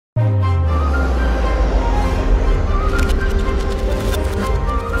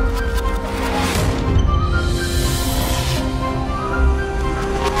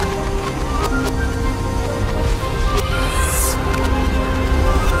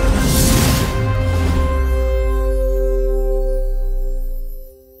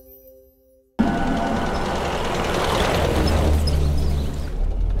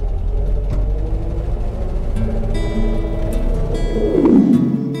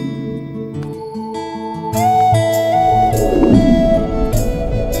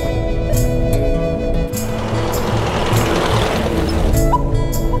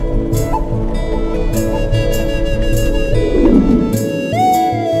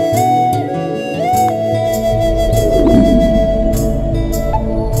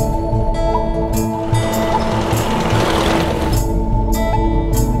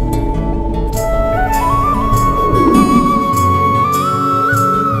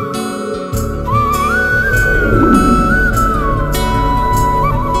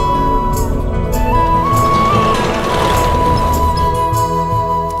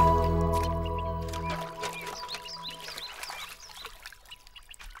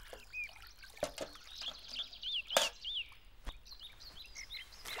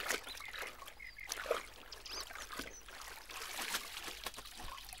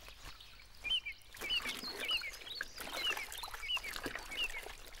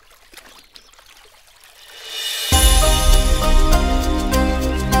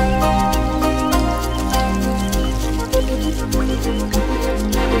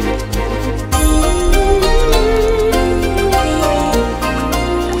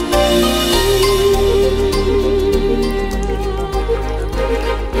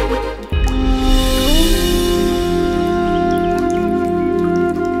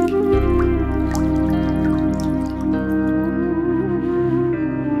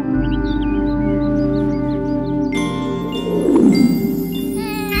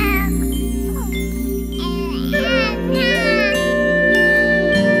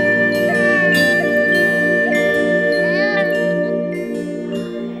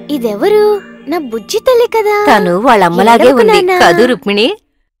ఇదెవరు? నా బుజ్జి తల్లి కదా. తను వాళ్ళ అమ్మలాగే ఉంది కదూ రుక్మిణి.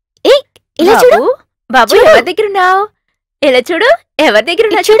 ఇలా చూడు బాబు, ఎవరి దగ్గరున్నావు? ఇలా చూడు, ఎవరి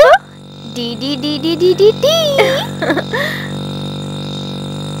దగ్గరున్నా చూడు.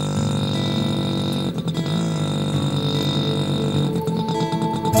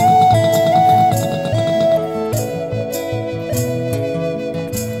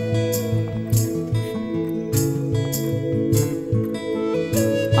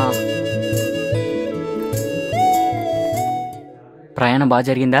 ప్రయాణం బాగా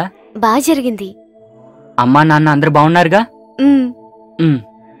జరిగిందా? బాగా జరిగింది. అమ్మా నాన్న అందరు బాగున్నారుగా?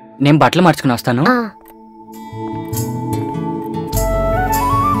 నేను బట్టలు మార్చుకుని వస్తాను.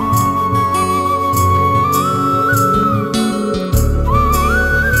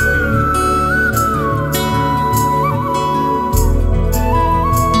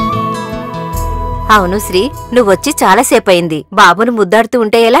 అవును శ్రీ, నువ్వొచ్చి చాలాసేపు అయింది. బాబును ముద్దాడుతూ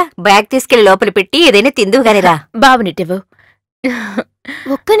ఉంటే ఎలా? బ్యాగ్ తీసుకెళ్లి లోపల పెట్టి ఏదైనా తిందువుగానిరా. బాబునిటివ్వు.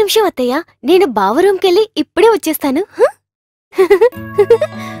 ఒక్క నిమిషం అత్తయ్య, నేను బావ రూమ్కెళ్ళి ఇప్పుడే వచ్చేస్తాను.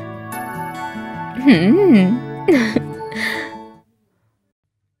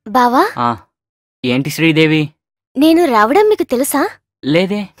 బావా. ఏంటి శ్రీదేవి? నేను రావడం మీకు తెలుసా?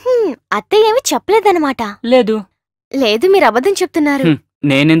 లేదే. అత్తయ్య ఏమి చెప్పలేదన్నమాట. లేదు లేదు, మీరు అబద్ధం చెప్తున్నారు.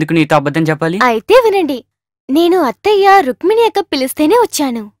 నేనెందుకు నీతో అబద్ధం చెప్పాలి? అయితే వినండి, నేను అత్తయ్య రుక్మిణి అక్క పిలిస్తేనే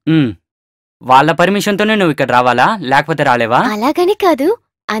వచ్చాను. వాళ్ళ పర్మిషన్తోనే నువ్వు ఇక్కడ రావాలా, లేకపోతే రాలేవా? అలాగని కాదు,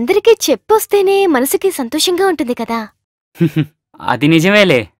 అందరికీ చెప్పొస్తేనే మనసుకి సంతోషంగా ఉంటుంది కదా. అది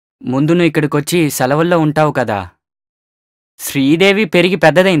నిజమేలే. ముందు నువ్వు ఇక్కడికొచ్చి సెలవుల్లో ఉంటావు కదా. శ్రీదేవి పెరిగి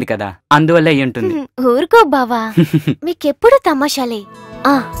పెద్దదైంది కదా, అందువల్ల అయ్యుంటుంది. ఊరుకో బావా, మీకెప్పుడు తమాషాలే.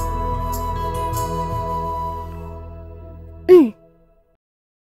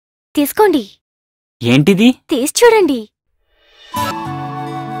 తీసుకోండి. ఏంటిది? తీసి చూడండి.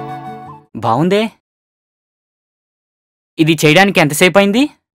 బావుందే. ఇది చేయడానికి ఎంతసేపు అయింది?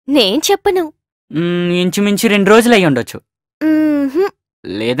 నేను చెప్పను. ఇంచుమించు 2 రోజులు అయ్యి ఉండొచ్చు.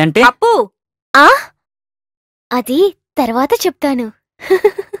 లేదంటే అప్పు. అది తర్వాత చెప్తాను.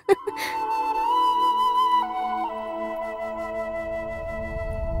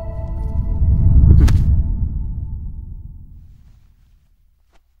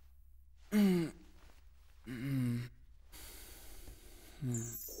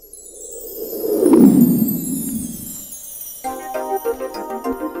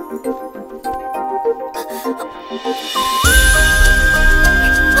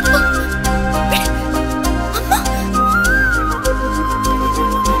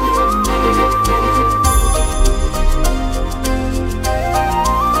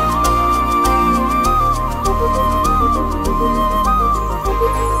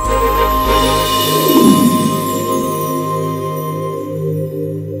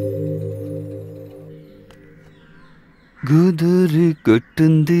 గోదారి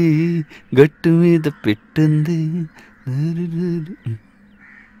కొట్టుంది, గట్టు మీద పెట్టింది.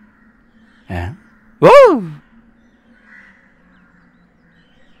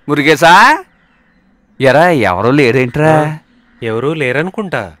 మురుగేశా, ఎరా ఎవరూ లేరేంట్రా? ఎవరూ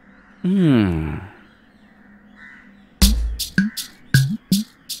లేరనుకుంటా.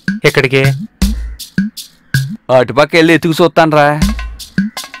 ఎక్కడికే? అటుపక్క వెళ్ళి ఎతుకు చూస్తానరా.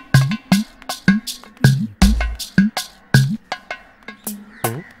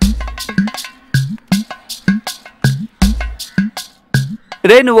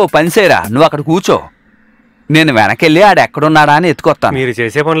 రే, నువ్వు పని చేయరా, నువ్వు అక్కడ కూర్చో. నేను వెనకెళ్ళి ఆడెక్కడున్నాడా అని ఎత్తుకొస్తాను. మీరు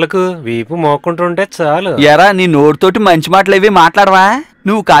చేసే పనులకు వీపు మోక్కుంటుంటే చాలు. ఎరా, నీ నోటితోటి మంచి మాటలు ఏవి మాట్లాడవా?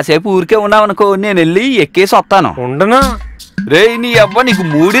 నువ్వు కాసేపు ఊరికే ఉన్నావనుకో, నేను వెళ్ళి ఎక్కేసి వస్తాను. ఉండను. రే, నీ అవ్వ నీకు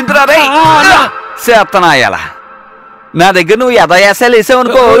మూడిందిరా రే. చేస్తానా ఎలా? నా దగ్గర నువ్వు ఎదయాసాలు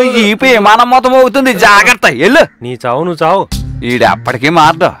వేసావనుకో, ఈపు విమానం మొత్తం అవుతుంది. జాగ్రత్త, వెళ్ళు. నీ చావు నువ్వు చావు. ఈడెప్పటికీ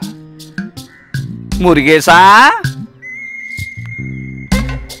మారదు. మురుగేశా,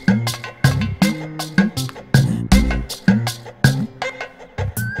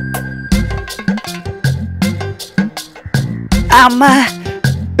 అమ్మా,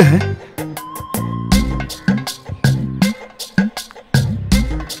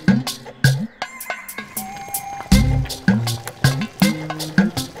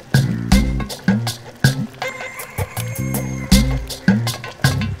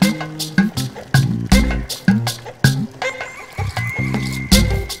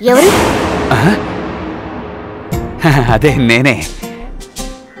 ఎవరు? అదే నేనే.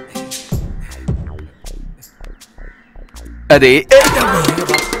 అదే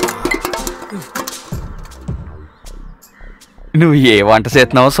నువ్వు ఏ వంట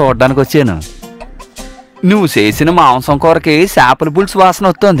చేస్తున్నావో చూడడానికి వచ్చాను. నువ్వు చేసిన మాంసం కూరకి చేపల పులుసు వాసన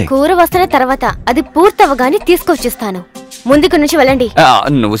వస్తుంది. కూర వస్తున్న తర్వాత అది పూర్తవగానే తీసుకొచ్చిస్తాను. ముందుకు నుంచి వెళ్ళండి.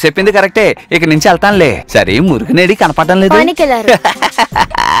 నువ్వు చెప్పింది కరెక్టే, ఇక నుంచి వెళ్తానులే. సరే మురుగునేడి కనపడటం లేదు. పనికెళ్ళారు.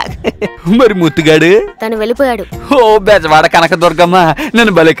 మరి ముత్తుగాడు తను వెళ్ళిపోయాడు. ఓ బెజవాడ కనకదుర్గమ్మ,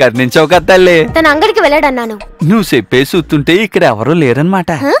 నన్ను భలే కర్ణించావు కదా తల్లి. తన అంగడికి వెళ్ళాడన్నాను. నువ్వు చెప్పే చూస్తుంటే ఇక్కడ ఎవరూ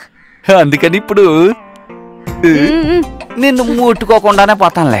లేరనమాట. అందుకని ఇప్పుడు నిన్ను ముట్టుకోకుండానే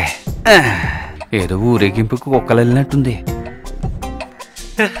పోతానులే. ఏదో ఊరేగింపుకు కుక్కలు వెళ్ళినట్టుంది.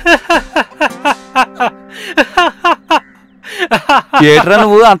 ఏట్రా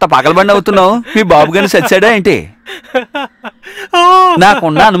నువ్వు అంత పగలబండి అవుతున్నావు? మీ బాబు గారిని చచ్చాడా ఏంటి?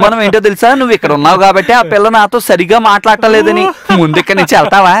 నాకున్న అనుమానం ఏంటో తెలుసా? నువ్వు ఇక్కడ ఉన్నావు కాబట్టి ఆ పిల్ల నాతో సరిగా మాట్లాడలేదని. ముందు ఇక్కడి నుంచి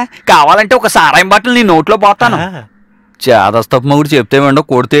వెళ్తావా? కావాలంటే ఒక సారాయం బాటలు నీ నోట్లో పోతాను. చేదస్తపు మొగుడు చెప్తే వెండో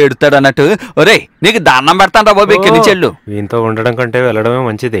కొడితే ఎడుతాడు అన్నట్టు. ఒరే నీకు దండం పెడతాను రా బాబు, ఇక్కడి నుంచి వెళ్ళు. వీంతో ఉండడం కంటే వెళ్ళడమే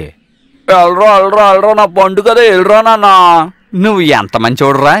మంచిది. వెళ్ళరా నా పండు కదా, వెళ్ళరా నాన్న. నువ్వు ఎంత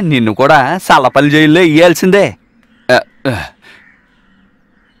మంచోడురా, నిన్ను కూడా సల్లపల్లి జైల్లో ఇయ్యాల్సిందే.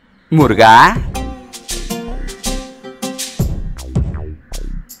 మురుగా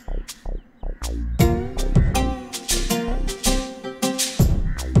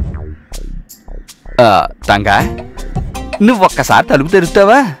తంగా, నువ్వు ఒక్కసారి తలుపు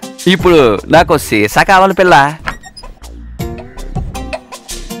తెరుస్తావా? ఇప్పుడు నాకు సీసా కావాలి పిల్ల.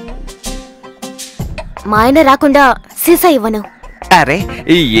 మా ఆయన రాకుండా సీసా ఇవ్వను. అరే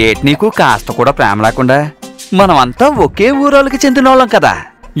ఏటి నీకు కాస్త కూడా ప్రేమ లేకుండా? మనమంతా ఒకే ఊరోళ్ళకి చెందిన వాళ్ళం కదా,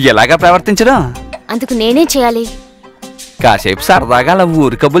 ఎలాగా ప్రవర్తించడం? అందుకు నేనేం చేయాలి? కాసేపు సరదాగా అలా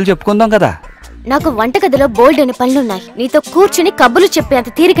ఊరి కబుర్లు చెప్పుకుందాం కదా. నాకు వంటగదిలో బోల్డ్ అని పనులున్నాయి. నీతో కూర్చుని కబుర్లు చెప్పేంత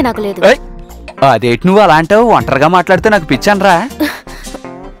తీరిక నాకు లేదు. అదేటి నువ్వు అలా అంటావు? ఒంటరిగా మాట్లాడితే నాకు పిచ్చానరా.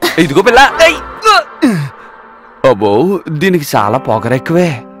 ఇదిగో పిల్ల. అబ్బో దీనికి చాలా పొగరెక్కువే.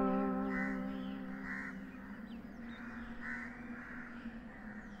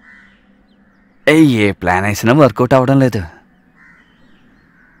 ఏ ప్లాన్ వేసినా వర్కౌట్ అవడం లేదు.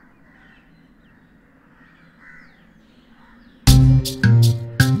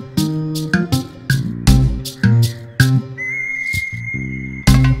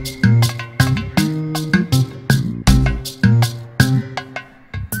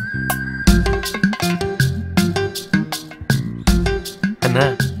 అన్నా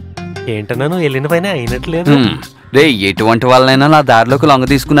ఏంటన్నా నువ్వు వెళ్ళిన పైన అయినట్లేదు. రే ఎటువంటి వాళ్ళనైనా నా దారిలోకి లొంగ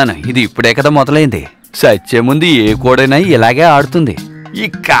తీసుకున్నాను. ఇది ఇప్పుడే కదా మొదలైంది. సచ్చే ముందు ఏ కోడైనా ఇలాగే ఆడుతుంది. ఈ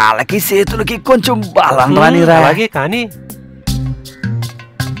కాళ్ళకి చేతులకి కొంచెం బలం రానిరా. అలాగే కానీ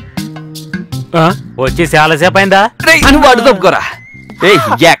వచ్చి చాలాసేపు అయిందా? నువ్వు అడు తప్పుకోరా. ఏ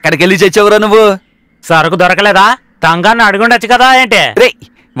ఎక్కడికి వెళ్ళి చచ్చావురా నువ్వు? సరుకు దొరకలేదా? తంగాన్ని అడుగుండొచ్చు కదా ఏంటి? రే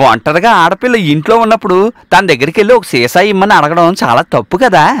ఒంటరిగా ఆడపిల్ల ఇంట్లో ఉన్నప్పుడు తన దగ్గరికి వెళ్ళి ఒక సీసా ఇమ్మని అడగడం చాలా తప్పు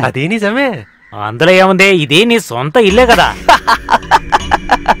కదా. అదే నిజమే. అందులో ఏముంది, ఇది నీ సొంత ఇల్లే కదా.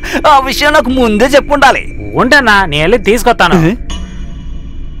 ఆ విషయం నాకు ముందే చెప్పుండాలి. ఉండన్నా, నేను వెళ్ళి తీసుకొస్తాను.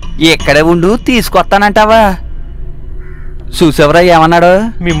 ఎక్కడే ఉండు, తీసుకొస్తానంటావా? చూసేవరా ఏమన్నాడు?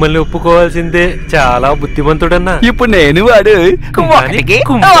 మిమ్మల్ని ఒప్పుకోవాల్సిందే, చాలా బుద్ధిమంతుడన్నా. ఇప్పుడు నేను వాడు ఒకటికి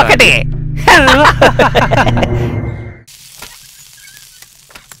ఒకటి.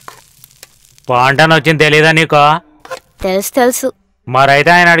 పాంటాను వచ్చింది తెలీదా నీకు? తెలుసు. మరైతే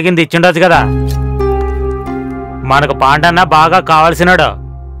ఆయన అడిగింది ఇచ్చిండొచ్చు కదా. మనకు పాంటన్నా బాగా కావాల్సినాడు,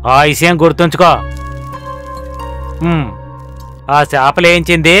 ఆ విషయం గుర్తుంచుకో. ఆ చేపలు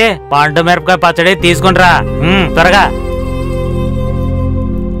వేయించింది పండు మిరపకాయ పచ్చడి తీసుకుంట్రా త్వరగా.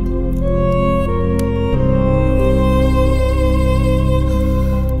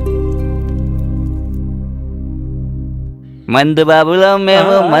 మందు బాబులో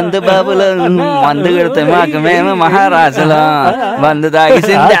మేము, మందు బాబులో మందు కడితే మాకు మేము మహారాజులో మందు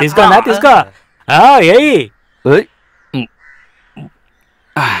తాగిసింది. తీసుకోనా తీసుకో. ఏయ్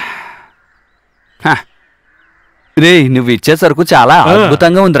రే నువ్వు ఇచ్చే సరుకు చాలా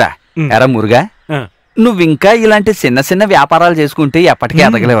అద్భుతంగా ఉందిరా. ఎరా మురుగా, నువ్వింకా ఇలాంటి చిన్న చిన్న వ్యాపారాలు చేసుకుంటే ఎప్పటికీ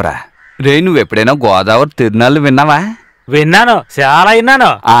ఎదగలేవురా. రే నువ్వెప్పుడైనా గోదావరి తిరునాళ్ళు విన్నావా? విన్నాను, చాలా విన్నాను.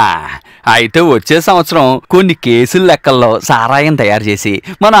 అయితే వచ్చే సంవత్సరం కొన్ని కేసుల లెక్కల్లో సారాయం తయారు చేసి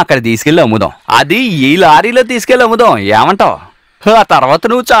మనం అక్కడ తీసుకెళ్లి అమ్ముదాం. అది ఈ లారీలో తీసుకెళ్లి అమ్ముదాం, ఏమంటావు? ఆ తర్వాత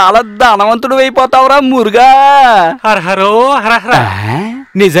నువ్వు చాలా ధనవంతుడు అయిపోతావురా మురుగా.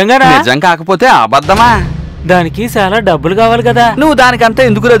 నిజంగానా? నిజం కాకపోతే అబద్ధమా? దానికి చాలా డబ్బులు కావాలి కదా. నువ్వు దానికంతా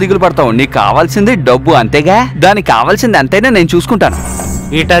ఎందుకురా దిగులు పడతావు? నీకు కావాల్సింది డబ్బు అంతేగా. దానికి కావాల్సింది అంతైనా నేను చూసుకుంటాను.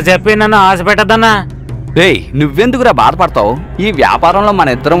 ఇటా చెప్పి నన్ను ఆశ పెట్టద్దన్నా. రేయ్ నువ్వెందుకురా బాధపడతావు? ఈ వ్యాపారంలో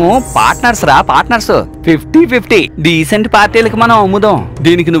మన ఇద్దరము పార్ట్నర్స్ రా, పార్ట్నర్స్. 50-50 డీసెంట్ పార్టీలకి మనం అమ్ముదాం.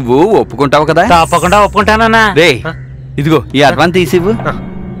 దీనికి నువ్వు ఒప్పుకుంటావు కదా? తప్పకుండా ఒప్పుకుంటానన్నా. రేయ్ ఇదిగో ఈ అడ్వాన్స్ తీసివ్వు.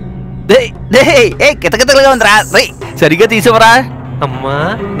 కితకితలుగా ఉందిరా. సరిగ్గా తీసేవరా. అమ్మా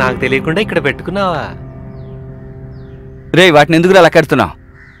నాకు తెలియకుండా ఇక్కడ పెట్టుకున్నావా? రే వాటిని ఎందుకు అలా కడుతున్నావు?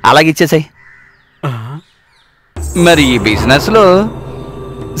 అలాగిచ్చేసాయి. మరి ఈ బిజినెస్ లో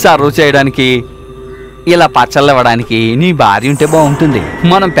సర్వ్ చేయడానికి ఇలా పచ్చళ్ళు ఇవ్వడానికి నీ భార్య ఉంటే బాగుంటుంది.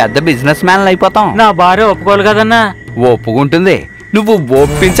 మనం పెద్ద బిజినెస్ మ్యాన్లు అయిపోతాం. నా భార్య ఒప్పుకోవాలి కదన్నా. ఒప్పుకుంటుంది, నువ్వు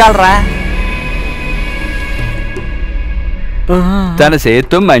ఒప్పించాలరా. తన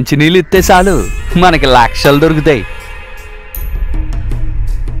చేత్తో మంచినీళ్ళు ఇస్తే చాలు మనకి లక్షలు దొరుకుతాయి.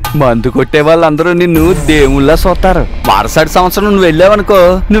 మందు కొట్టే వాళ్ళందరూ నిన్ను దేవుళ్ళ చూస్తారు. మరుసటి సంవత్సరం నువ్వు వెళ్ళావనుకో,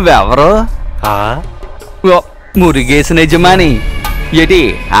 నువ్వెవరో మురిగేసిన యజమాని. ఏటి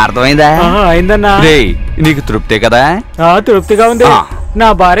అర్థమైందా? అయిందన్నా. రే నీకు తృప్తే కదా? తృప్తిగా ఉంది. నా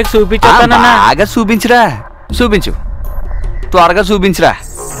భార్యకు చూపించానన్నా. బాగా చూపించురా, చూపించు, త్వరగా చూపించురా.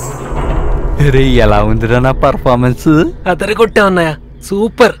 రే ఎలా ఉందిరా నా పర్ఫార్మెన్స్? అదరి కొట్టావన్నాయా,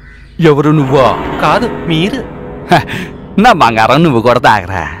 సూపర్. ఎవరు నువ్వా? కాదు మీరు. నా బంగారం నువ్వు కూడా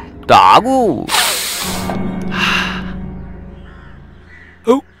తాగరా, తాగు.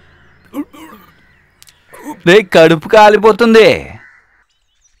 రే కడుపు కాలిపోతుంది.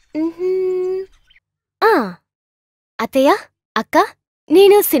 అత్తయ్య, అక్క,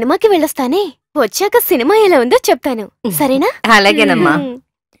 నేను సినిమాకి వెళ్ళొస్తానే. వచ్చాక సినిమా ఎలా ఉందో చెప్తాను, సరేనా? అలాగేనమ్మా.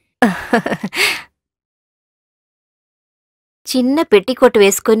 చిన్న పెట్టికోట్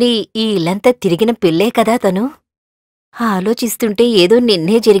వేసుకుని ఈ ఇల్లంతా తిరిగిన పిల్లే కదా తను. ఆలోచిస్తుంటే ఏదో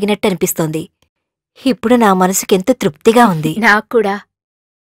నిన్నే జరిగినట్టు అనిపిస్తోంది. ఇప్పుడు నా మనసుకెంతో తృప్తిగా ఉంది. నాకు కూడా.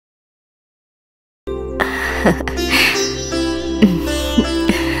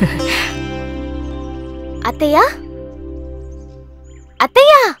 అత్తయ్య,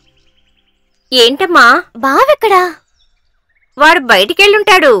 అత్తయ్య. ఏంటమ్మా? బావెక్కడా? వాడు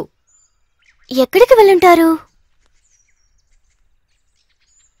బయటికెళ్ళుంటాడు. ఎక్కడికి వెళ్ళుంటారు?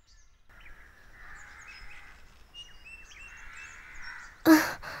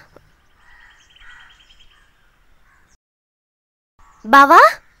 బావా,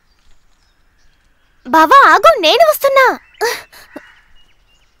 బావా ఆగు, నేను వస్తున్నా.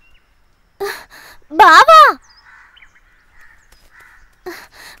 బావా,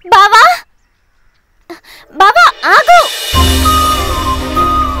 బావా, బావా ఆగు.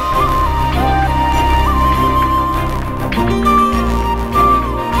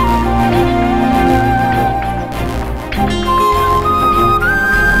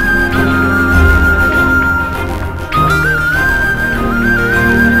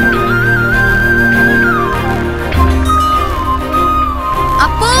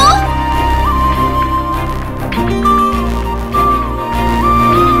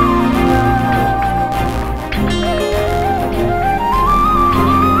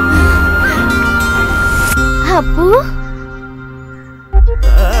 అప్పు,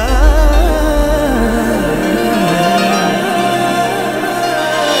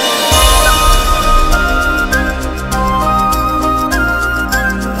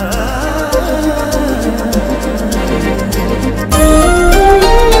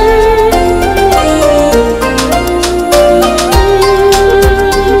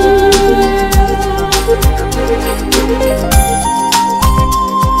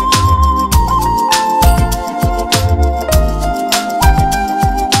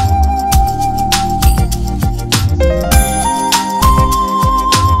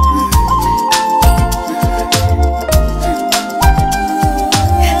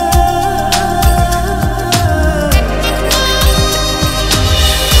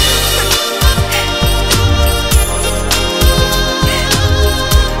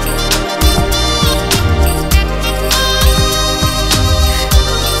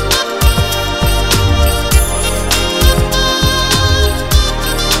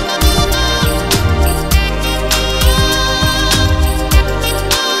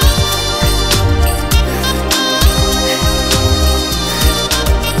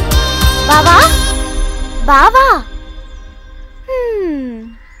 బావా, బావా.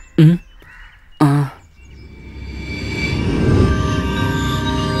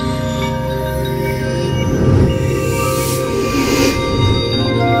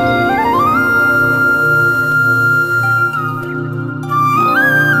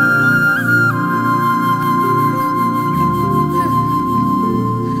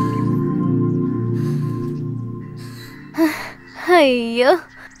 అయ్యో,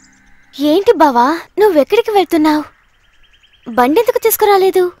 ఏంటి బావా, నువ్వెక్కడికి వెళ్తున్నావు? బండెందుకు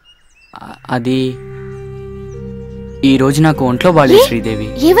తీసుకురాలేదు? అది ఈరోజు నాకు ఒంట్లో బాలేదు శ్రీదేవి.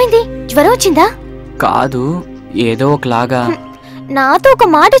 ఏమైంది? జ్వరం వచ్చిందా? కాదు, ఏదో ఒకలాగా. నాతో ఒక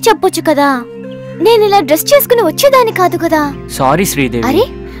మాట చెప్పొచ్చు కదా. నేను ఇలా డ్రెస్ చేసుకుని వచ్చేదాన్ని కాదు కదా. సారీ శ్రీదేవి. అరే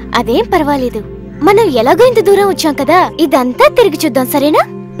అదేం పర్వాలేదు. మనం ఎలాగో ఇంత దూరం వచ్చాం కదా, ఇదంతా తిరిగి చూద్దాం, సరేనా?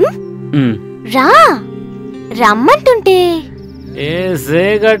 రా, రమ్మంటుంటే. ఏ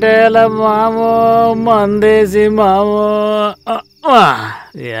సేకటేల మామో మందేసి మామో.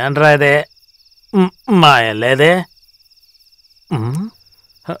 ఏంట్రా ఇదే మాయలేదే.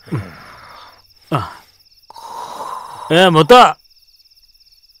 ఏ ముత్త,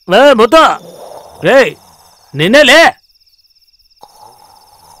 రే నిన్నే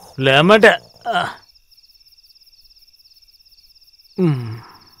లేమంటే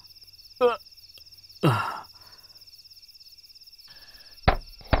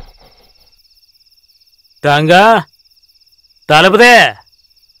తంగా తలుపుదే.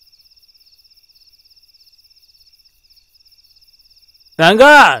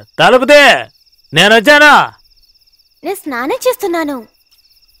 తంగా తలుపుదే, నేనొచ్చానా? నేను స్నానం చేస్తున్నాను.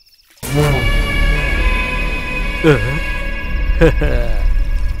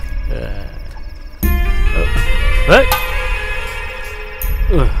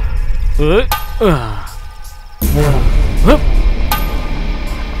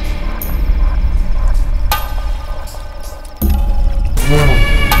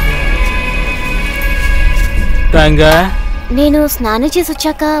 తంగా, నేను స్నానం చేసి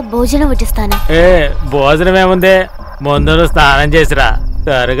వచ్చాక భోజనం వడ్డిస్తాను. ఏ భోజనం ఏముంది, ముందు స్నానం చేసిరా,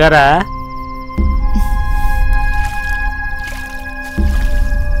 త్వరగారా.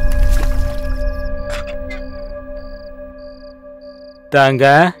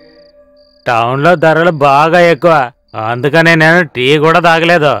 తంగా, టౌన్లో ధరలు బాగా ఎక్కువ, అందుకనే నేను టీ కూడా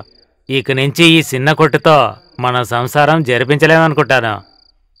తాగలేదు. ఇక నుంచి ఈ చిన్న కొట్టుతో మన సంసారం జరిపించలేమనుకుంటాను.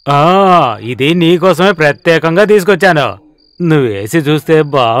 ఇది నీకోసమే ప్రత్యేకంగా తీసుకొచ్చాను, నువ్వు వేసి చూస్తే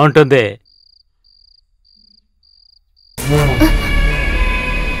బాగుంటుంది.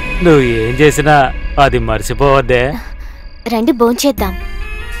 నువ్వు ఏం చేసినా అది మర్చిపోవద్దే. రండి భోంచేద్దాం.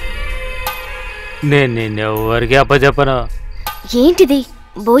 నేను నిన్నెవ్వరికి అప్పచెప్పను. ఏంటిది,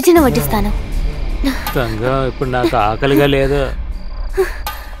 భోజనం వడ్డిస్తాను. తంగా, ఇప్పుడు నాకు ఆకలిగా లేదు.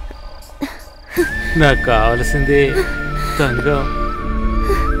 నాకు కావలసింది తంగం.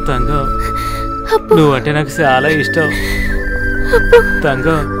 తంగం, నువ్వంటే నాకు చాలా ఇష్టం.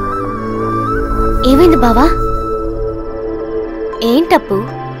 తంగం. ఏమైంది బావా? ఏంటప్పు,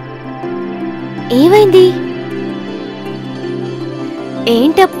 ఏమైంది?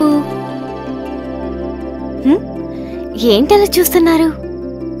 ఏంటప్పు, ఏంటలా చూస్తున్నారు?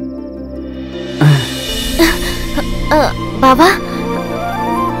 బావా,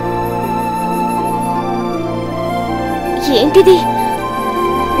 ఏంటిది?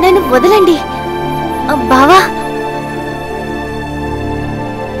 నన్ను వదలండి బావా.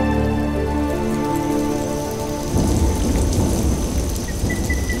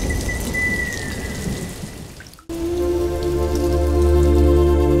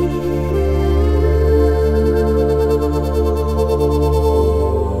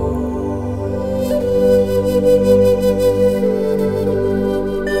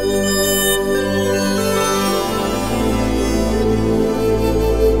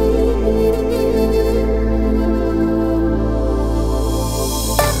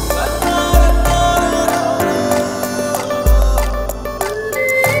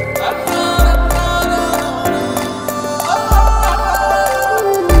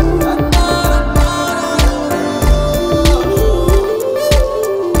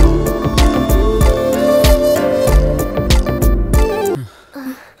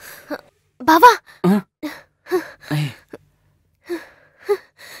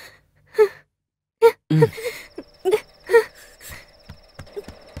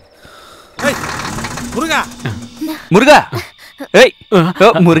 మురుగా,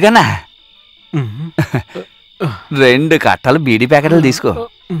 మురుగన్నా, 2 కట్టలు బీడీ ప్యాకెట్లు తీసుకో.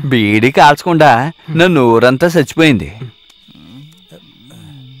 బీడీ కాల్చకుండా నా నోరంతా చచ్చిపోయింది.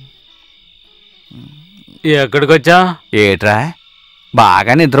 ఎక్కడికొచ్చా? ఏట్రా,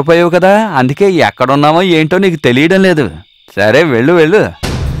 బాగా నిద్రపోయావు కదా, అందుకే ఎక్కడున్నామో ఏంటో నీకు తెలియడం లేదు. సరే వెళ్ళు వెళ్ళు.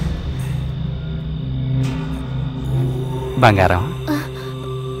 బంగారం,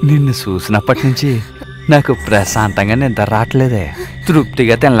 నిన్ను చూసినప్పటి నుంచి నాకు ప్రశాంతంగా నిద్ర రావట్లేదే.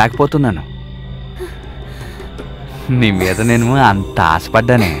 తృప్తిగా తినలేకపోతున్నాను. నీ మీద నేను అంత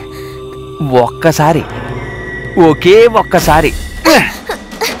ఆశపడ్డానే. ఒక్కసారి, ఒకే ఒక్కసారి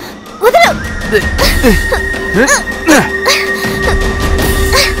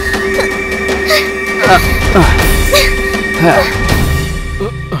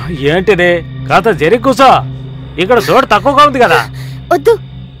ఏంటిది? కాస్త జరి కూసో, ఇక్కడ చోటు తక్కువగా ఉంది కదా. వద్దు,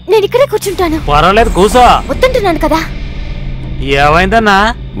 నేను ఇక్కడే కూర్చుంటాను. పర్వాలేదు, కూసో. వద్దంటున్నాను కదా. ఏమైందన్నా?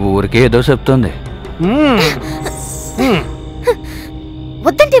 ఊరికే ఏదో చెప్తుంది.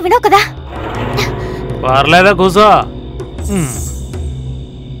 వద్దంటే వినవు కదా. పర్లేదా కూసో.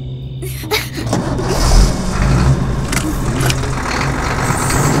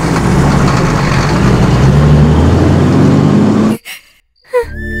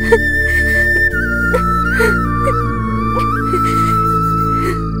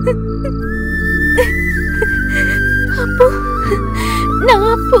 అప్పు, నా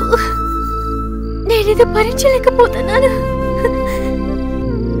అప్పు, నేనిది భరించలేకపోతున్నాను.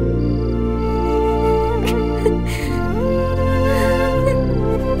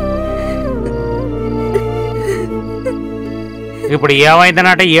 ఇప్పుడు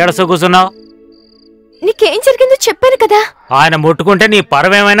ఏమైందనంటే ఏడసో కూర్చున్నావు? నీకేం జరిగిందో చెప్పాను కదా. ఆయన ముట్టుకుంటే నీ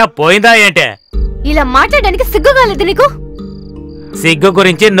పరమేమైనా పోయిందా ఏంటే? ఇలా మాట్లాడడానికి సిగ్గుగాలేదు నీకు? సిగ్గు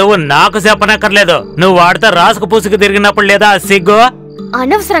గురించి నువ్వు నాకు చెప్పనక్కర్లేదు. నువ్వు వాడితో రాసుకు పూసుకు తిరిగినప్పుడు లేదా సిగ్గు?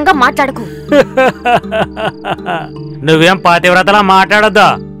 అనవసరంగా మాట్లాడకు. నువ్వేం పాతివ్రతలా మాట్లాడొద్దు.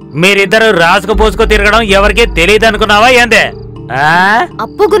 మీరిద్దరు రాసుకు పూసుకు తిరగడం ఎవరికీ తెలియదు అనుకున్నావా ఏందే?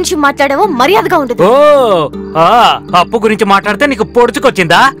 అప్పు గురించి మాట్లాడావో మర్యాదగా ఉండదు. ఓ అప్పు గురించి మాట్లాడితే నీకు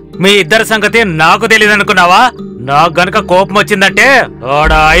పొడుచుకొచ్చిందా? మీ ఇద్దరి సంగతి నాకు తెలియదు అనుకున్నావా? నాకు గనక కోపం వచ్చిందంటే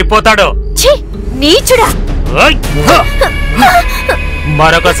ఆడ అయిపోతాడు. నీచుడా!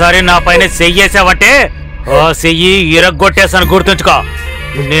 మరొకసారి నా పైన చెయ్యేసావంటే ఆ చెయ్యి ఇరగ్గొట్టేసాను, గుర్తుంచుకో.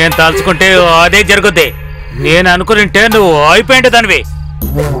 నేను తలుచుకుంటే అదే జరుగుద్ది. నేను అనుకుంటే నువ్వు అయిపోయింది దానివి.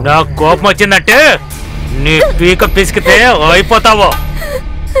 నాకు కోపం వచ్చిందంటే నీ పీక పిసికితే అయిపోతావు.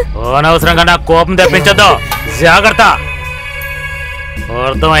 అనవసరంగా నాకు కోపం తెప్పించద్దు. జాగ్రత్త,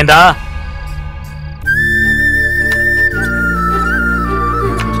 అర్థమైందా?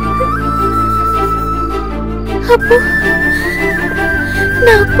 అప్పు,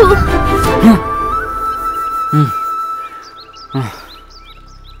 నా అప్పు.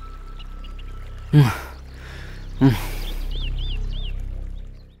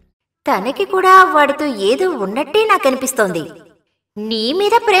 తనకి కూడా వాడితో ఏదో ఉన్నట్టే నాకనిపిస్తోంది. నీ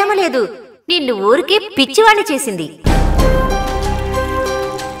మీద ప్రేమ లేదు, నిన్ను ఊరికే పిచ్చివాణ్ణి చేసింది.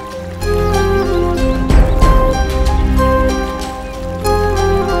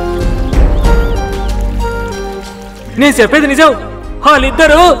 నేను చెప్పేది నిజం.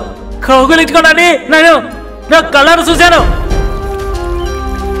 వాళ్ళిద్దరూ కౌగులించుకోవడాన్ని నేను నా కళ్ళను చూశాను.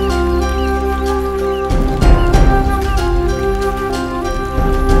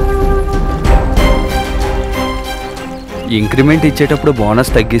 ఇంక్రిమెంట్ ఇచ్చేటప్పుడు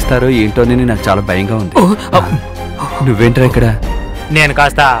బోనస్ తగ్గిస్తారో ఏంటోనని నాకు చాలా భయంగా ఉంది. నువ్వేంట్రా ఇక్కడ? నేను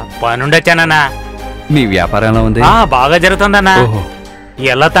కాస్త పనుండొచ్చానన్నా. నీ వ్యాపారం ఎలా ఉంది? బాగా జరుగుతుందన్నా.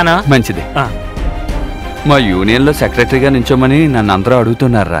 వెళ్ళతాను. మంచిది. మా యూనియన్లో సెక్రటరీగా నించోమని నన్ను అందరూ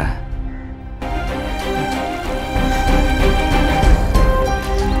అడుగుతున్నారా?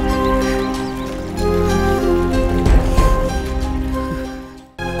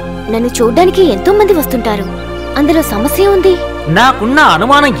 నన్ను చూడ్డానికి ఎంతో మంది వస్తుంటారు, అందులో సమస్య ఉంది. నాకున్న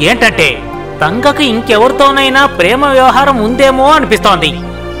అనుమానం ఏంటంటే తంగకు ఇంకెవరితోనైనా ప్రేమ వ్యవహారం ఉందేమో అనిపిస్తోంది.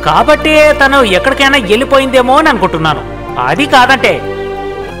 కాబట్టి తను ఎక్కడికైనా వెళ్ళిపోయిందేమో అని అనుకుంటున్నాను. అది కాదంటే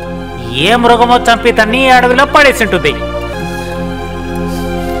ఏ మృగమో చంపి తన్ని అడవిలో పడేసింటుంది.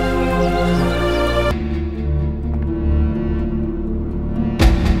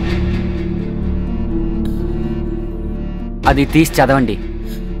 అది తీసి చదవండి.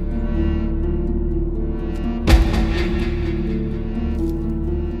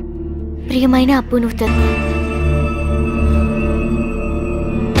 ప్రియమైన అప్పు, నువ్వు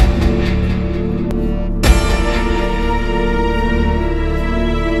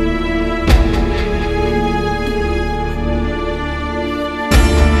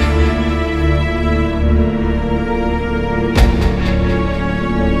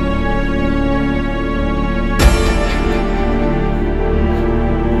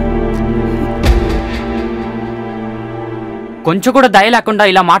కొంచెం కూడా దయ లేకుండా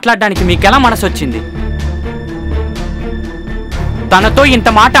ఇలా మాట్లాడడానికి మీకెలా మనసు వచ్చింది? తనతో ఇంత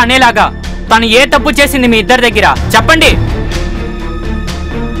మాట అనేలాగా తను ఏ తప్పు చేసింది మీ ఇద్దరి దగ్గర? చెప్పండి.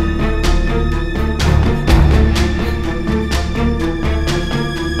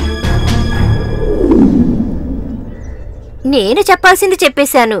 నేను చెప్పాల్సింది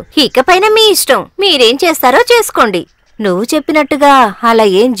చెప్పేశాను. ఇకపైన మీ ఇష్టం, మీరేం చేస్తారో చేసుకోండి. నువ్వు చెప్పినట్టుగా అలా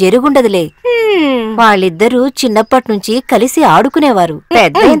ఏం జరుగుండదులే. వాళ్ళిద్దరూ చిన్నప్పటినుంచి కలిసి ఆడుకునేవారు.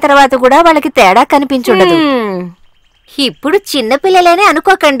 పెద్దయిన తర్వాత కూడా వాళ్ళకి తేడా కనిపించుండదు. ఇప్పుడు చిన్నపిల్లలేనే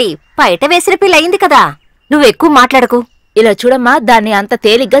అనుకోకండి, బయట వేసిన పిల్ల అయింది కదా. నువ్వెక్కువ మాట్లాడకు. ఇలా చూడమ్మా, దాన్ని అంత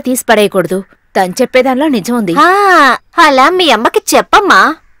తేలిగ్గా తీసి పడేయకూడదు. తను చెప్పేదానిలో నిజం ఉంది. అలా మీ అమ్మకి చెప్పమ్మా.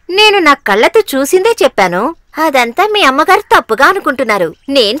 నేను నా కళ్ళతో చూసిందే చెప్పాను. అదంతా మీ అమ్మగారు తప్పుగా అనుకుంటున్నారు.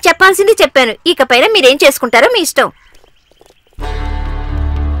 నేను చెప్పాల్సింది చెప్పాను. ఇకపైన మీరేం చేసుకుంటారో మీ ఇష్టం.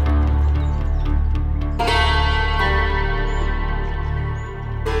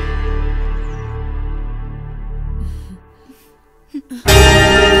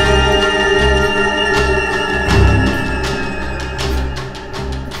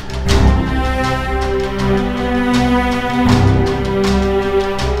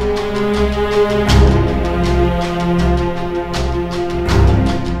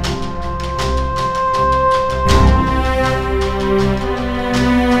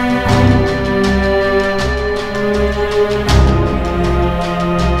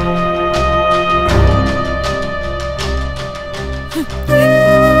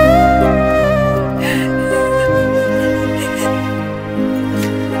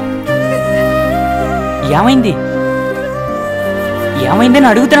 ఏమైంది ఏమైందని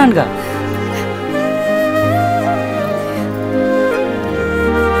అడుగుతున్నానుగా.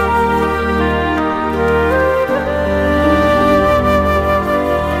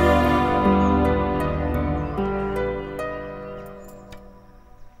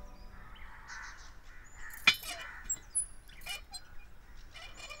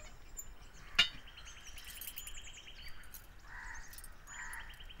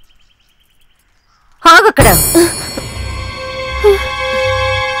 ఆగక్కడ.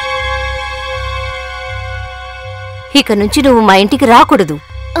 ఇక నుంచి నువ్వు మా ఇంటికి రాకూడదు.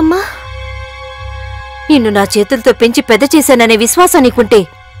 అమ్మా, నిన్ను నా చేతులతో పెంచి పెద్ద చేశాననే విశ్వాసం నీకుంటే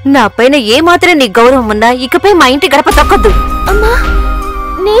నా పైన ఏమాత్రం నీ గౌరవం ఉన్నా ఇకపై మా ఇంటి గడప తొక్కద్దు. అమ్మా,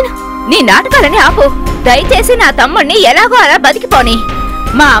 నీ నాటకాలని ఆపు. దయచేసి నా తమ్ముణ్ణి ఎలాగో అలా బతికిపోని.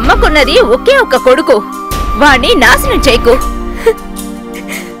 మా అమ్మకున్నది ఒకే ఒక్క కొడుకు. వాణ్ణి నాశనం చేయకు.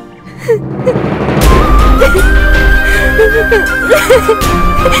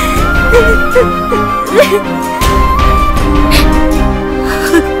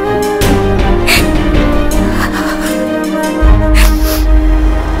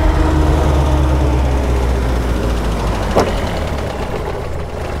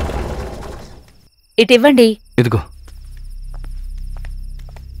 ఇటివ్వండి. ఇదిగో.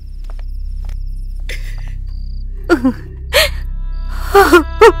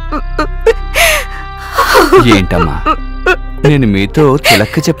 ఏంటమ్మా, నేను మీతో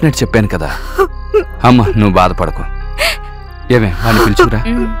చిలక్క చెప్పినట్టు చెప్పాను కదా. అమ్మా, నువ్వు బాధపడకు. ఏమే వాడిని పిలుచుకురా.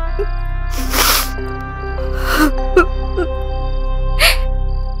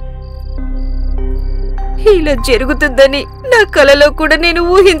 ఇలా జరుగుతుందని నా కలలో కూడా నేను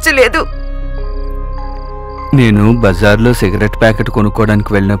ఊహించలేదు. నేను బజార్లో సిగరెట్ ప్యాకెట్ కొనుక్కోవడానికి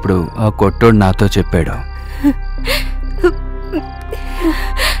వెళ్ళినప్పుడు ఆ కొట్టోడు నాతో చెప్పాడు.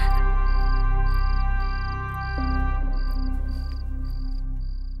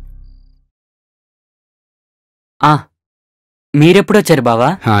 మీరెప్పుడొచ్చారు బావా?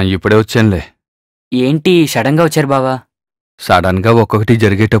 ఇప్పుడే వచ్చానులే. ఏంటి సడన్ గా వచ్చారు బావా? సడన్ గా ఒక్కొక్కటి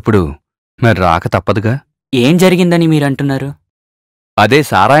జరిగేటప్పుడు మరి రాక తప్పదుగా. ఏం జరిగిందని మీరంటున్నారు? అదే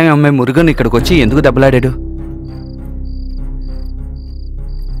సారాయం అమ్మాయి మురుగన్ ఇక్కడికొచ్చి ఎందుకు దెబ్బలాడాడు?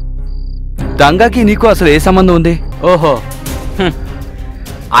 దంగాకి నీకు అసలు ఏ సంబంధం ఉంది? ఓహో,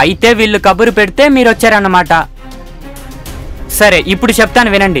 అయితే వీళ్ళు కబురు పెడితే మీరొచ్చారన్నమాట. సరే, ఇప్పుడు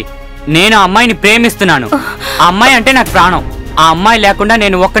చెప్తాను వినండి. నేను ఆ అమ్మాయిని ప్రేమిస్తున్నాను. ఆ అమ్మాయి అంటే నాకు ప్రాణం. ఆ అమ్మాయి లేకుండా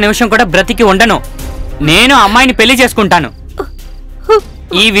నేను ఒక్క నిమిషం కూడా బ్రతికి ఉండను. నేను ఆ అమ్మాయిని పెళ్లి చేసుకుంటాను.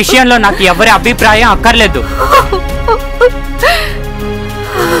 ఈ విషయంలో నాకు ఎవరి అభిప్రాయం అక్కర్లేదు.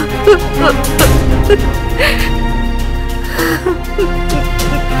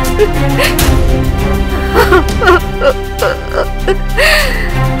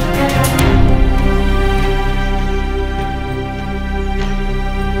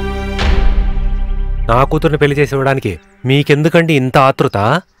 నా కూతుర్ని పెళ్లి చేసి ఇవ్వడానికి మీకెందుకండి ఇంత ఆతృత?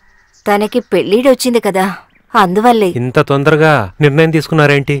 తనకి పెళ్ళిడొచ్చింది కదా, అందువల్లే. ఇంత తొందరగా నిర్ణయం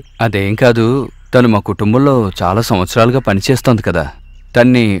తీసుకున్నారేంటి? అదేం కాదు, తను మా కుటుంబంలో చాలా సంవత్సరాలుగా పనిచేస్తోంది కదా.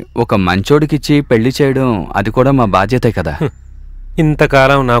 తన్ని ఒక మంచోడికిచ్చి పెళ్లి చేయడం అది కూడా మా బాధ్యతే కదా.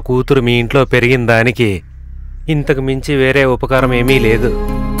 ఇంతకాలం నా కూతురు మీ ఇంట్లో పెరిగిన దానికి ఇంతకు మించి వేరే ఉపకారం ఏమీ లేదు.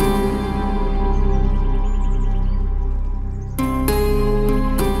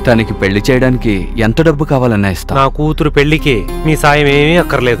 తనకి పెళ్లి చేయడానికి ఎంత డబ్బు కావాలన్నా ఇస్తా. నా కూతురు పెళ్లికి మీ సాయం ఏమీ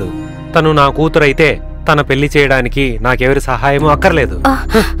అక్కర్లేదు. తను నా కూతురు అయితే తన పెళ్లి చేయడానికి నాకెవరి సహాయమూ అక్కర్లేదు.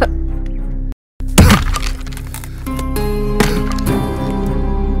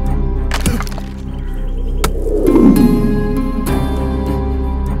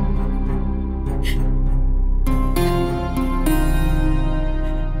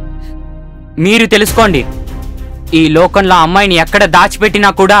 మీరు తెలుసుకోండి, ఈ లోకంలో అమ్మాయిని ఎక్కడ దాచిపెట్టినా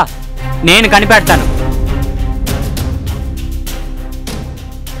కూడా నేను కనిపెడతాను.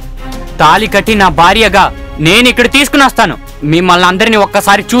 తాళి కట్టి నా భార్యగా నేను ఇక్కడ తీసుకుని వస్తాను. మిమ్మల్ని అందరినీ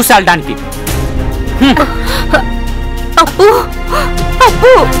ఒక్కసారి చూసి వెళ్ళడానికి.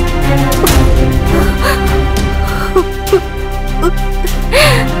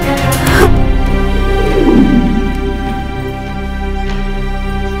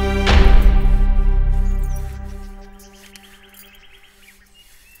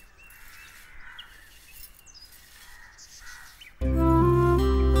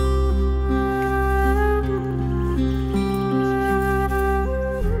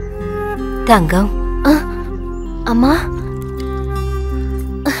 తంగం, అమ్మా,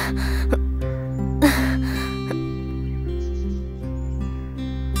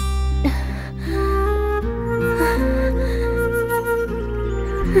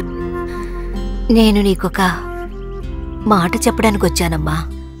 నేను నీకొక మాట చెప్పడానికి వచ్చానమ్మా.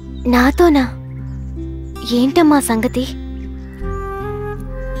 నాతోనా? ఏంటమ్మా సంగతి?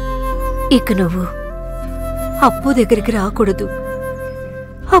 ఇక నువ్వు అప్పు దగ్గరికి రాకూడదు,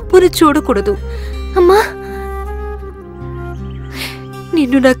 అప్పును చూడకూడదు. అమ్మా,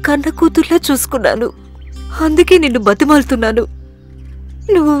 నిన్ను నా కన్న కూతుర్లా చూసుకున్నాను, అందుకే నిన్ను బతిమాలుతున్నాను.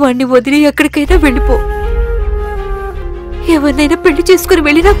 నువ్వు వాణ్ణి వదిలి ఎక్కడికైనా వెళ్ళిపో. ఎవరినైనా పెళ్లి చేసుకుని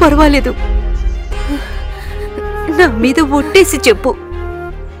వెళ్ళినా పర్వాలేదు. నా మీద ఒట్టేసి చెప్పు,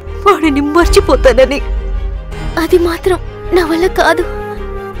 వాడిని మర్చిపోతానని. అది మాత్రం నా వల్ల కాదు.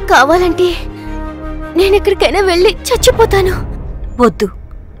 కావాలంటే నేనెక్కడికైనా వెళ్ళి చచ్చిపోతాను. వద్దు,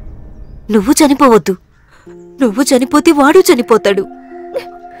 నువ్వు చనిపోవద్దు. నువ్వు చనిపోతే వాడు చనిపోతాడు.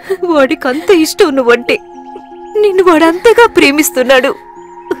 వాడికంత ఇష్టం నువ్వంటే. నిన్ను వాడంతగా ప్రేమిస్తున్నాడు.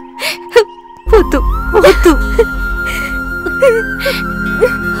 వద్దు వద్దు.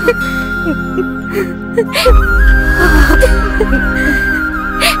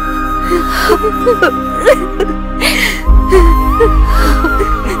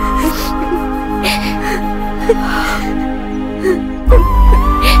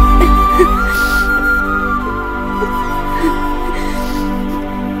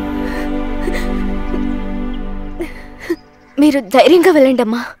 మీరు ధైర్యంగా వెళ్ళండి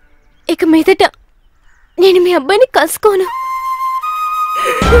అమ్మా. ఇక మీదట నేను మీ అబ్బాయిని కలుసుకోను.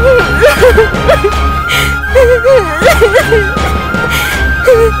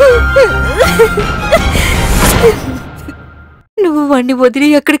 నువ్వు వాణ్ణి వదిలి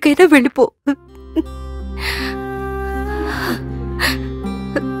ఎక్కడికైనా వెళ్ళిపో.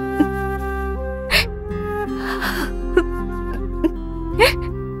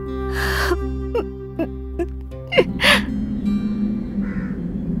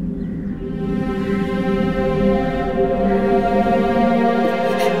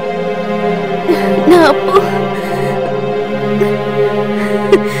 నా అప్పు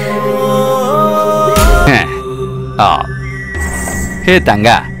హే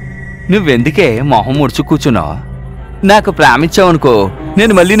తంగా, నువ్వెందుకే మొహం ముడుచు కూర్చున్నావు? నాకు ప్రేమించావనుకో,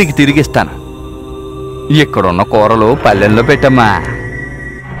 నేను మళ్ళీ నీకు తిరిగిస్తాను. ఇక్కడున్న కూరలు పల్లెల్లో పెట్టమ్మా.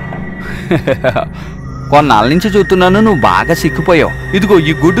 కొన్నాళ్ళ నుంచి చూస్తున్నాను, నువ్వు బాగా సిక్కిపోయావు. ఇదిగో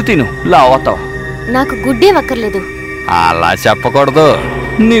ఈ గుడ్డు తిను, లావతావు. నాకు గుడ్డే వక్కర్లేదు. అలా చెప్పకూడదు.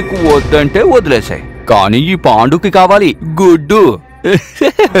 నీకు వద్దంటే వదిలేసాయి, కానీ ఈ పాండుకి కావాలి గుడ్డు.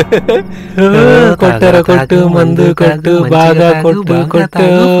 కొట్టర కొట్టు, మందు కొట్టు, బాగా కొట్టు కొట్టు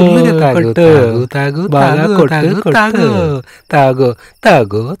కొట్టు, బాగా కొట్టు కొట్టు, తాగు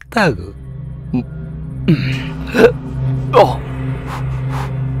తాగు తాగు.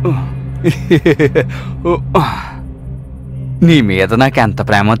 నీ మీద నాకెంత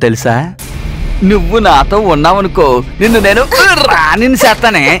ప్రేమో తెలుసా? నువ్వు నాతో ఉన్నావనుకో, నిన్ను నేను రానిని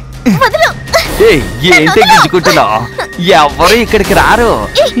చేస్తానే. ఏంటి గిచ్చుకుంటున్నావు? ఎవరు ఇక్కడికి రారు,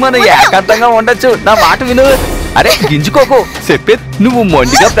 మనం ఏకాంతంగా ఉండొచ్చు. నా మాట విను. అరే గింజుకోకు, చెప్పే. నువ్వు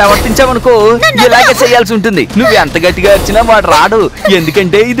మొండిగా ప్రవర్తించావనుకో, ఇలాగే చేయాల్సి ఉంటుంది. నువ్వు ఎంత గట్టిగా వచ్చినా వాడు రాడు,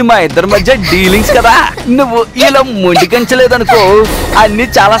 ఎందుకంటే ఇది మా ఇద్దరి మధ్య డీలింగ్స్ కదా. నువ్వు ఇలా మొండికించలేదనుకో, అన్ని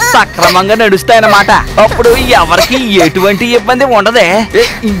చాలా సక్రమంగా నడుస్తాయన్నమాట. అప్పుడు ఎవరికి ఎటువంటి ఇబ్బంది ఉండదే.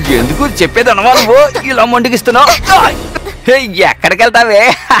 ఎందుకు చెప్పేదనవా నువ్వు ఇలా మొండికిస్తున్నావు? ఎక్కడికి వెళ్తావే?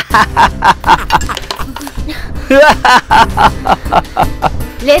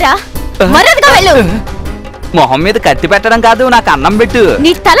 లేరా, మరొకగా వెళ్ళు. మొహం మీద కత్తి పెట్టడం కాదు, నాకు అన్నం పెట్టు.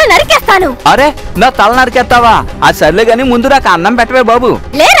 నీ తల నరికేస్తాను. అరే, నా తల నరికేస్తావా? ఆ సర్లే గాని ముందు నాకు అన్నం పెట్టవే బాబు.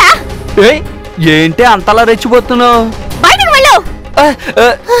 లేరా. ఏంటి అంతలా రెచ్చిపోతున్నావు? బయటకు వెళ్ళు.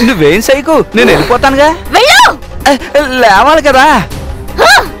 నువ్వేం సైకు, నేను వెళ్ళిపోతానుగా. వెళ్ళు. లేవాలి కదా.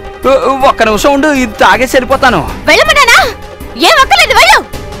 ఒక్క నిమిషం ఉండు, ఇది తాగేసి వెళ్ళిపోతాను. వెళ్ళమన్నానా? ఏం అక్కర్లేదు, వెళ్ళు.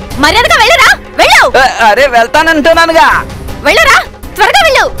 మర్యాదగా వెళ్ళరా, వెళ్ళు. అరే వెళ్తానంటున్నానుగా. వెళ్ళరా, త్వరగా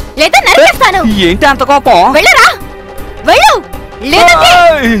వెళ్ళు, లేదా నరికేస్తాను. ఏంటి అంత కోపం? వెళ్ళరా, వెళ్ళు. లేదంటే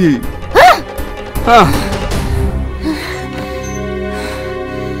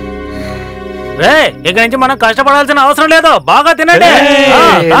ఇక నుంచి మనం కష్టపడాల్సిన అవసరం లేదు. బాగా తినండి,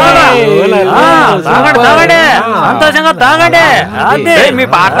 తాగండి, సంతోషంగా తాగండి. మీ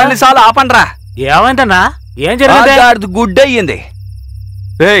పాటలని చాలు ఆపండ్రా. ఏమైందన్నా? ఏం జరిగింది? గుడ్ అయ్యింది.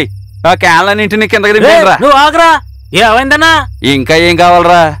 ఆ క్యాన్లన్నింటినీ కిందకి దింపేయండిరా. నువ్వు ఆగరా. ఏమైందన్నా? ఇంకా ఏం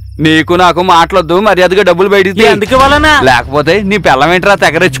కావాలరా? నీకు నాకు మాట్లాడద్దు, మర్యాదగా డబ్బులు బయటికి. ఎందుకు ఇవ్వాలన్నా? లేకపోతే నీ పెళ్ళం ఏంట్రా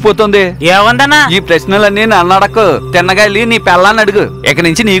తెగరెచ్చిపోతుంది. ఏమందన్నా? ఈ ప్రశ్నలన్నీ నన్ను అడక్కు, తిన్నగా వెళ్ళి నీ పెళ్ళాన్ని అడుగు. ఇక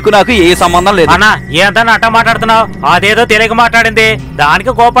నుంచి నీకు నాకు ఏ సంబంధం లేదు. అన్నా ఏంటన్నా అట్ట మాట్లాడుతున్నావు? అదేదో తెలియక మాట్లాడింది,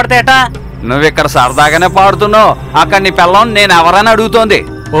 దానికి కోపడితే ఎట్టా? నువ్వు ఇక్కడ సరదాగానే పాడుతున్నావు, అక్కడ నీ పెళ్ళం నేను ఎవరని అడుగుతోంది.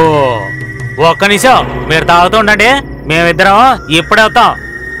 ఓ ఒక్క నిమిషం మీరు తాగుతుండండి, మేమిద్దరం ఇప్పుడే వస్తాం.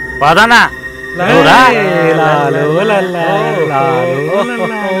 పదన్నా.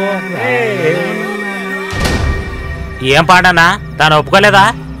 ఏం పాడనా తాను ఒప్పుకోలేదా?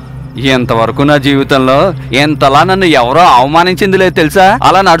 ఇంతవరకు నా జీవితంలో ఎంతలా నన్ను ఎవరో అవమానించింది లేదు తెలుసా.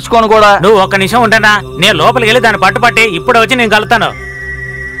 అలా నడుచుకోను కూడా. నువ్వు ఒక్క నిమిషం ఉండనా, నేను లోపలికి వెళ్ళి దాన్ని పట్టుపట్టి ఇప్పుడు వచ్చి నేను కలుతాను.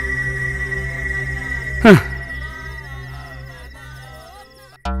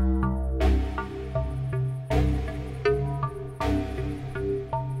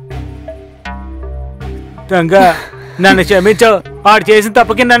 తంగా నన్ను క్షమించు, వాడు చేసిన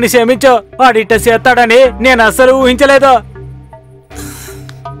తప్పకి నన్ను క్షమించు. వాడు ఇట్ట చేస్తాడని నేను అస్సలు ఊహించలేదు.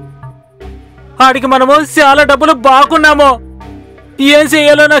 వాడికి మనము చాలా డబ్బులు బాగున్నాము. ఏం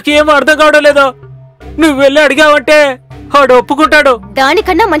చెయ్యాలో నాకేం అర్థం కావడం లేదు. నువ్వు వెళ్ళి అడిగావంటే వాడు ఒప్పుకుంటాడు.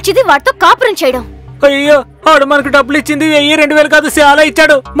 దానికన్నా మంచిది వాడితో కాపురం చేయడం. అయ్యో, వాడు మనకు డబ్బులు ఇచ్చింది 1000-2000 కాదు, చాలా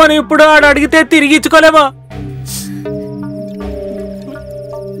ఇచ్చాడు. మనం ఇప్పుడు వాడు అడిగితే తిరిగి ఇచ్చుకోలేమా?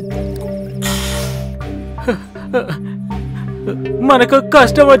 మనకు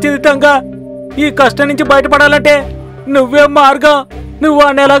కష్టం వచ్చింది తంగా. ఈ కష్టం నుంచి బయటపడాలంటే నువ్వే మార్గం. నువ్వు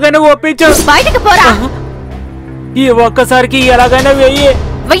వాడిని ఎలాగైనా ఒప్పించు. బయటకు పోరా. ఈ ఒక్కసారికి ఎలాగైనా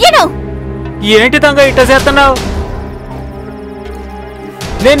వెయ్యను. ఏంటి తంగా ఇట్ట చేస్తున్నావు?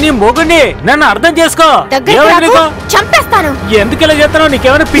 నేను నీ మొగుడిని, నన్ను అర్థం చేసుకో. చంపేస్తాను. ఎందుకు ఇలా చేస్తున్నావు?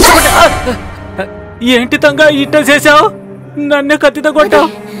 నీకేమైనా పిచ్చి? ఏంటి తంగా ఇట్ట చేసావు? నన్ను కత్తితో కొట్టావు.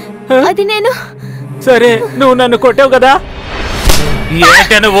 అది నేను. సరే, నువ్వు నన్ను కొట్టావు కదా.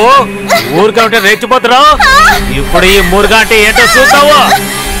 ఏంటే నువ్వు ఊరుగా ఉంటే రెచ్చిపోతున్నావు? ఇప్పుడు ఈ మురుగా అంటే ఏంటో చూస్తావు.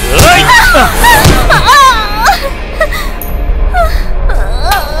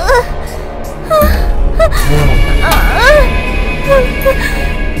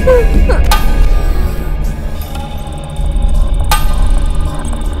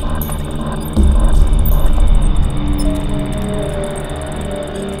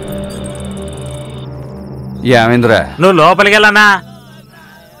 ఏమైందిరా? నువ్వు లోపలికి వెళ్ళనా?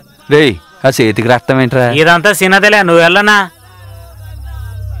 రేయ్, ఆ చేతికి రక్తం ఏంట్రా? ఇదంతా చిన్నదిలే, నువ్వు వెళ్ళనా?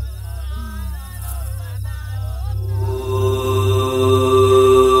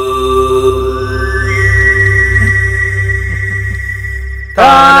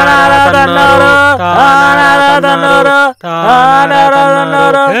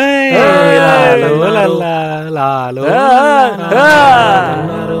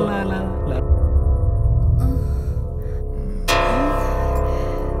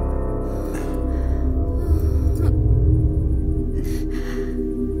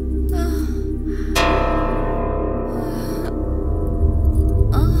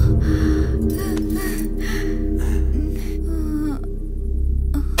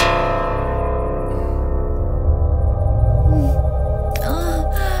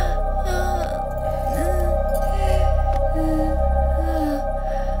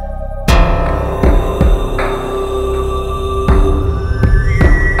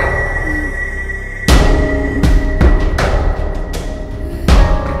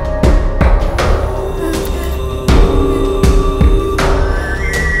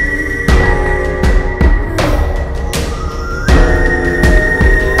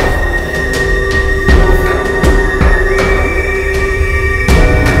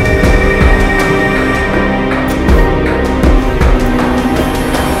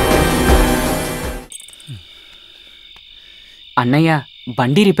 అన్నయ్య,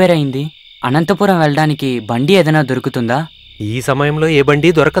 బండి రిపేర్ అయింది. అనంతపురం వెళ్ళడానికి బండి ఏదైనా దొరుకుతుందా? ఈ సమయంలో ఏ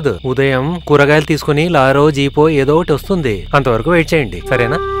బండి దొరకదు. ఉదయం కూరగాయలు తీసుకుని లారో జీపో ఏదో ఒకటి వస్తుంది. అంతవరకు వెయిట్ చేయండి,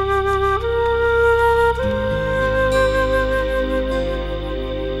 సరేనా?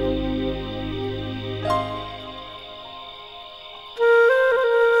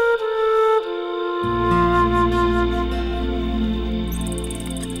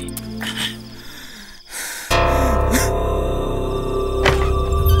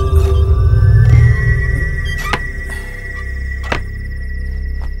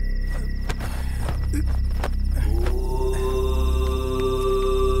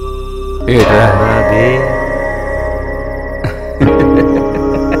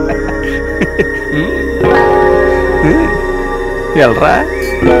 వెళ్ళరా.